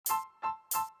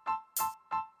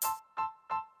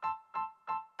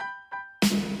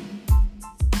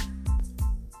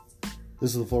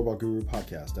This is the Floorball Guru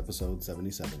Podcast, episode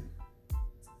 77.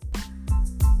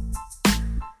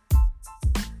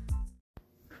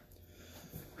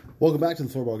 Welcome back to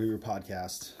the Floorball Guru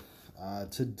Podcast.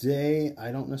 Today,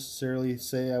 I don't necessarily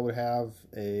say I would have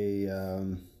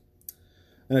an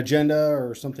agenda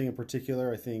or something in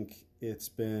particular. I think it's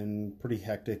been pretty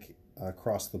hectic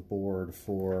across the board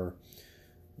for,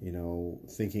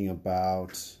 thinking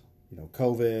about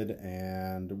COVID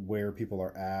and where people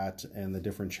are at and the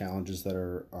different challenges that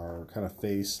are kind of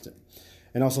faced,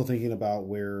 and also thinking about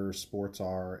where sports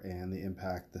are and the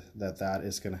impact that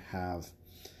is going to have.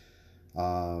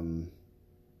 And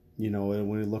when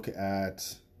we look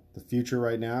at the future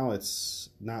right now, it's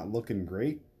not looking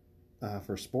great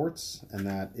for sports, and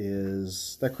that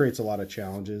creates a lot of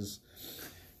challenges.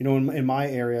 In my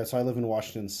area, so I live in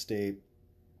Washington State.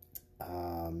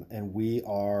 And we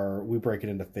break it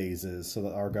into phases. So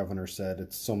that our governor said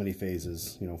it's so many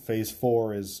phases. Phase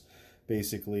 4 is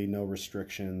basically no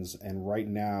restrictions. And right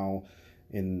now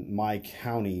in my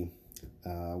county,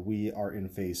 we are in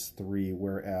phase 3,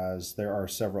 whereas there are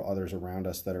several others around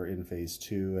us that are in phase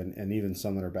 2 and even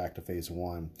some that are back to phase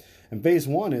 1. And phase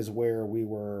 1 is where we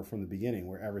were from the beginning,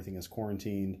 where everything is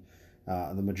quarantined.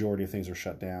 The majority of things are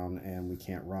shut down and we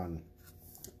can't run.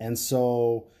 And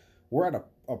so we're at a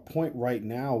point right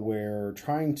now where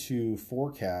trying to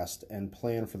forecast and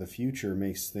plan for the future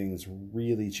makes things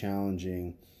really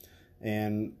challenging.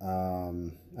 And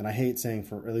I hate saying,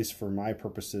 at least for my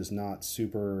purposes, not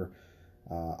super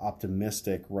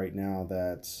optimistic right now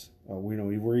that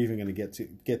we're even going to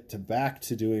get back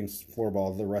to doing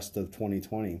floorball the rest of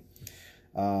 2020.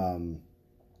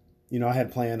 I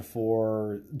had planned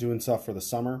for doing stuff for the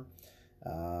summer.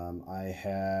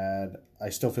 I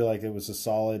still feel like it was a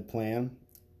solid plan.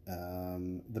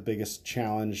 The biggest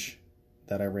challenge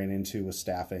that I ran into was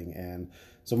staffing, and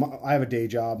so I have a day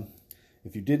job.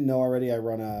 If you didn't know already, I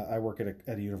work at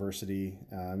a university.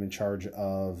 I'm in charge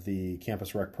of the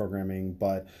campus rec programming,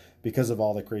 but because of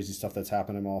all the crazy stuff that's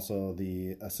happened, I'm also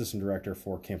the assistant director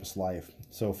for campus life.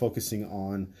 So focusing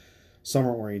on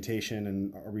summer orientation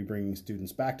and are we bringing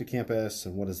students back to campus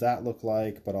and what does that look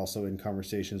like, but also in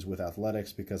conversations with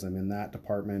athletics because I'm in that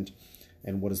department,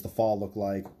 and what does the fall look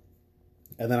like.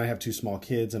 And then I have 2 small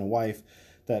kids and a wife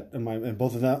and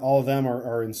both of them, all of them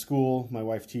are in school. My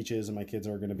wife teaches and my kids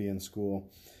are going to be in school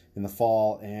in the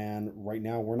fall. And right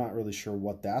now we're not really sure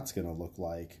what that's going to look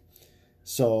like.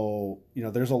 So,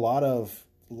 there's a lot of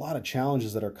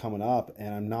challenges that are coming up,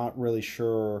 and I'm not really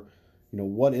sure,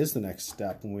 what is the next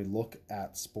step when we look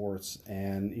at sports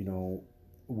and,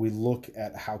 we look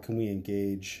at how can we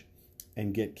engage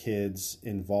and get kids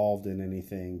involved in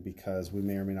anything, because we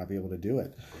may or may not be able to do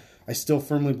it. I still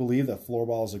firmly believe that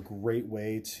floorball is a great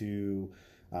way to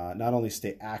not only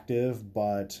stay active,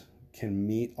 but can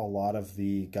meet a lot of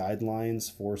the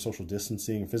guidelines for social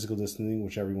distancing, physical distancing,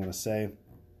 whichever you want to say,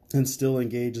 and still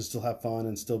engage and still have fun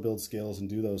and still build skills and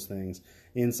do those things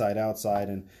inside, outside,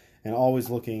 and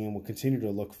always looking, and will continue to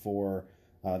look for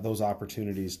those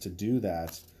opportunities to do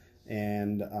that.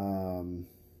 And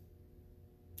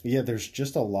there's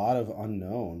just a lot of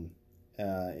unknown.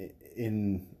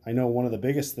 I know one of the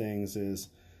biggest things is,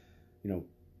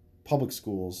 public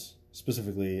schools,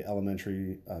 specifically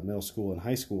elementary, middle school, and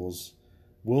high schools,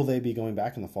 will they be going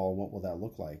back in the fall, and what will that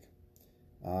look like?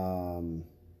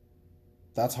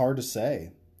 That's hard to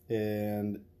say,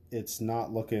 and it's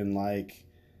not looking like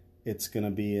it's going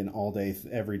to be an all-day,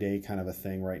 every-day kind of a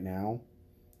thing right now.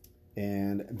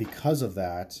 And because of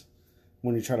that,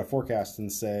 when you try to forecast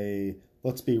and say,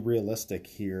 let's be realistic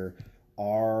here,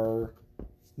 are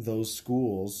those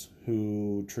schools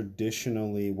who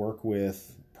traditionally work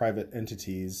with private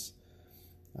entities,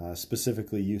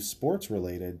 specifically youth sports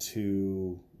related,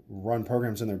 to run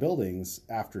programs in their buildings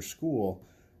after school,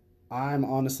 I'm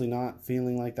honestly not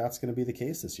feeling like that's going to be the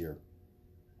case this year.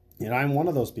 And I'm one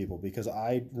of those people, because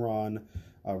I run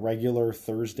a regular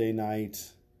Thursday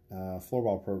night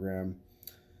floorball program.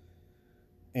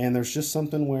 And there's just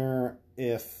something where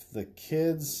if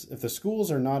the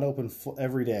schools are not open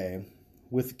every day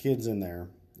with the kids in there,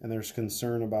 and there's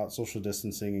concern about social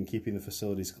distancing and keeping the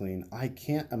facilities clean, I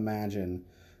can't imagine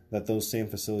that those same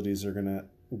facilities are going to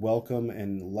welcome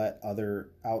and let other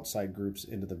outside groups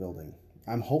into the building.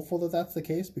 I'm hopeful that that's the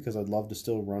case, because I'd love to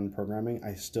still run programming.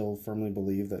 I still firmly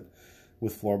believe that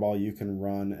with floorball you can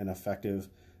run an effective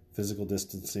physical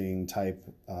distancing type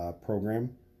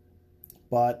program.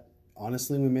 But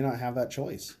honestly, we may not have that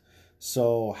choice.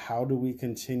 So how do we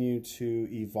continue to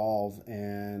evolve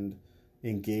and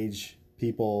engage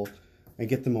people and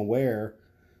get them aware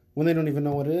when they don't even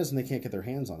know what it is and they can't get their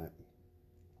hands on it?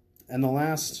 And the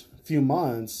last few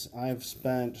months I've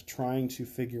spent trying to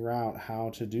figure out how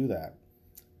to do that.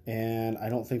 And I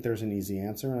don't think there's an easy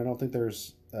answer, and I don't think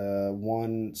there's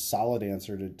one solid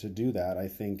answer to do that. I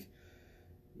think,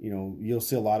 you'll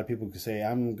see a lot of people who say,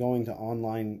 I'm going to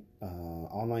online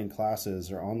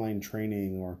classes or online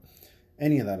training or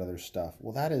any of that other stuff.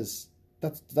 Well,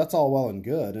 that's all well and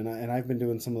good. And I've been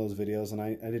doing some of those videos, and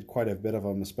I did quite a bit of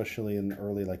them, especially in the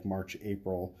early, like March,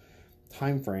 April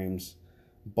timeframes.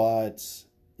 But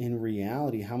in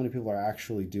reality, how many people are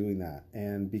actually doing that?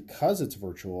 And because it's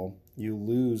virtual, you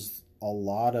lose a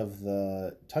lot of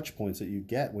the touch points that you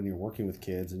get when you're working with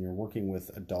kids and you're working with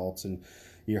adults and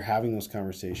you're having those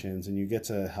conversations and you get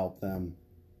to help them.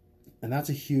 And that's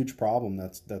a huge problem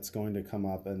that's going to come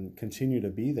up and continue to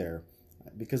be there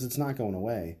because it's not going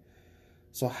away.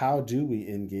 So how do we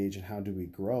engage and how do we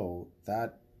grow?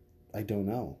 That I don't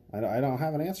know. I don't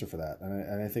have an answer for that.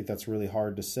 And I think that's really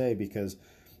hard to say because,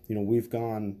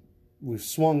 we've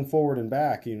swung forward and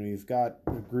back. You've got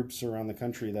groups around the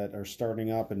country that are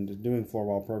starting up and doing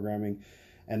floorball programming.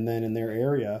 And then in their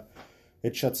area,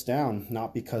 it shuts down,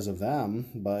 not because of them,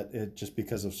 but just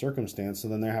because of circumstance. So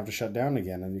then they have to shut down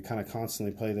again. And you kind of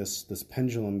constantly play this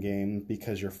pendulum game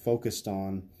because you're focused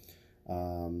on,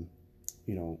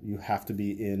 you have to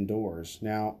be indoors.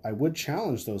 Now, I would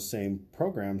challenge those same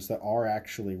programs that are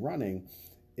actually running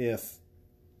if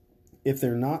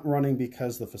they're not running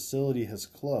because the facility has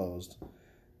closed,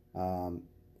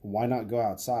 why not go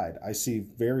outside? I see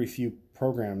very few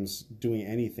programs doing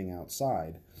anything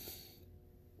outside.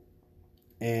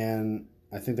 And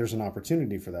I think there's an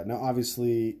opportunity for that. Now,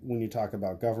 obviously, when you talk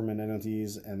about government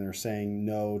entities and they're saying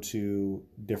no to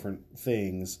different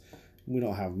things, we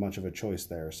don't have much of a choice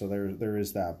there. So there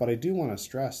is that. But I do want to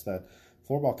stress that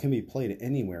floorball can be played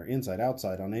anywhere, inside,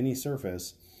 outside, on any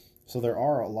surface. So there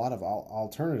are a lot of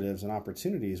alternatives and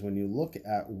opportunities when you look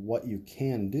at what you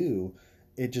can do.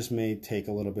 It just may take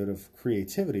a little bit of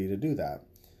creativity to do that.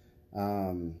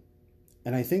 And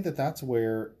I think that's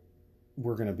where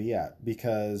we're going to be at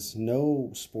because no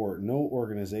sport, no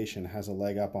organization has a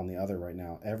leg up on the other right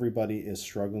now. Everybody is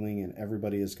struggling and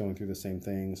everybody is going through the same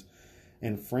things.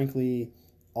 And frankly,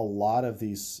 a lot of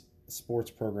these sports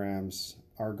programs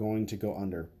are going to go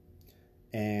under.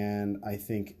 And I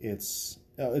think it's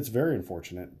very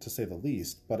unfortunate to say the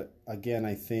least. But again,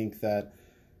 I think that,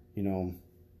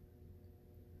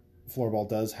 floorball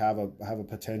does have a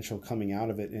potential coming out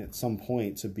of it at some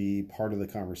point to be part of the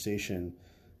conversation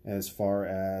as far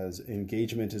as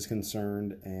engagement is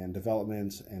concerned and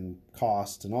development and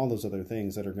cost and all those other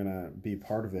things that are going to be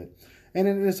part of it. And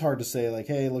it is hard to say like,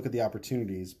 hey, look at the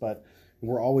opportunities, but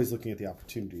we're always looking at the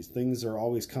opportunities. Things are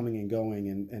always coming and going.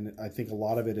 And I think a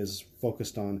lot of it is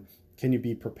focused on, can you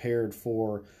be prepared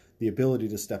for the ability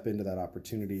to step into that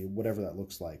opportunity, whatever that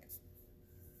looks like?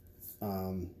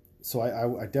 So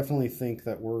I definitely think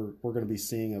that we're going to be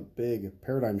seeing a big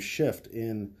paradigm shift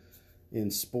in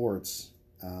sports.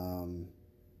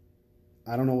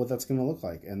 I don't know what that's going to look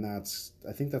like. And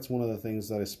I think that's one of the things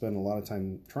that I spend a lot of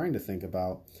time trying to think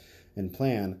about and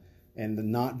plan. And the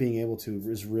not being able to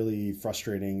is really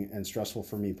frustrating and stressful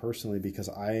for me personally because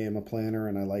I am a planner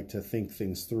and I like to think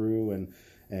things through and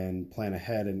plan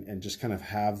ahead and just kind of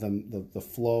have the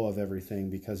flow of everything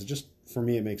because just for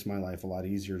me it makes my life a lot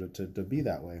easier to be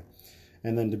that way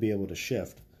and then to be able to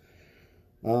shift.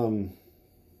 So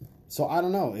I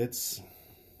don't know, it's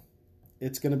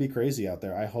going to be crazy out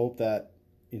there. I hope that,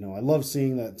 I love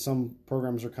seeing that some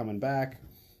programs are coming back,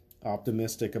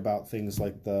 optimistic about things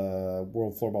like the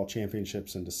World Floorball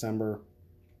Championships in December.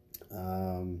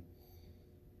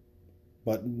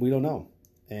 But we don't know.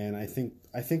 And I think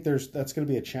that's going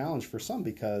to be a challenge for some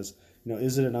because,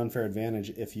 is it an unfair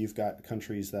advantage if you've got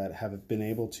countries that have been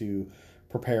able to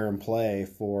prepare and play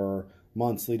for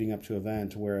months leading up to an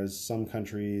event, whereas some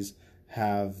countries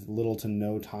have little to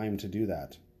no time to do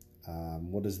that?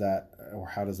 What does that, or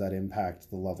how does that impact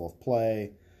the level of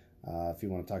play? If you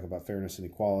want to talk about fairness and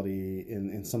equality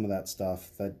in some of that stuff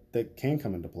that can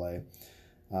come into play.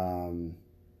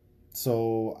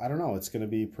 So I don't know, it's going to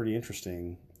be pretty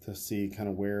interesting to see kind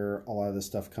of where a lot of this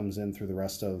stuff comes in through the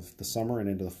rest of the summer and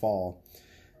into the fall.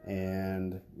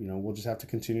 And, we'll just have to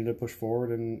continue to push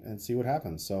forward and see what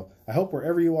happens. So I hope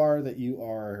wherever you are that you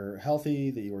are healthy,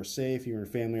 that you are safe, you and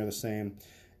your family are the same.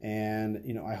 And,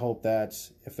 I hope that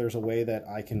if there's a way that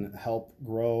I can help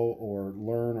grow or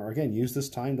learn, or again, use this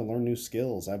time to learn new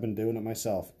skills. I've been doing it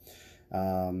myself.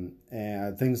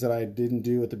 And things that I didn't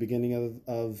do at the beginning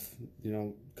of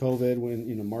COVID,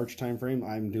 when, March timeframe,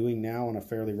 I'm doing now on a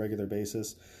fairly regular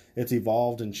basis. It's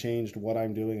evolved and changed what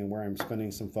I'm doing and where I'm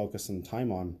spending some focus and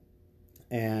time on.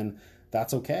 And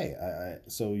that's okay.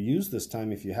 So use this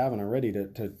time, if you haven't already,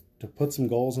 to to put some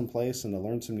goals in place and to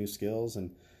learn some new skills.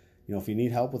 And if you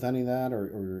need help with any of that, or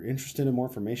you're interested in more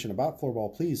information about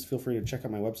floorball, please feel free to check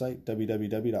out my website,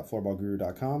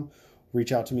 www.floorballguru.com.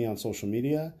 Reach out to me on social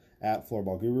media at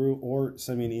floorballguru, or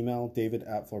send me an email,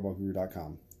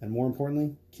 david@floorballguru.com. And more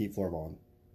importantly, keep floorballing.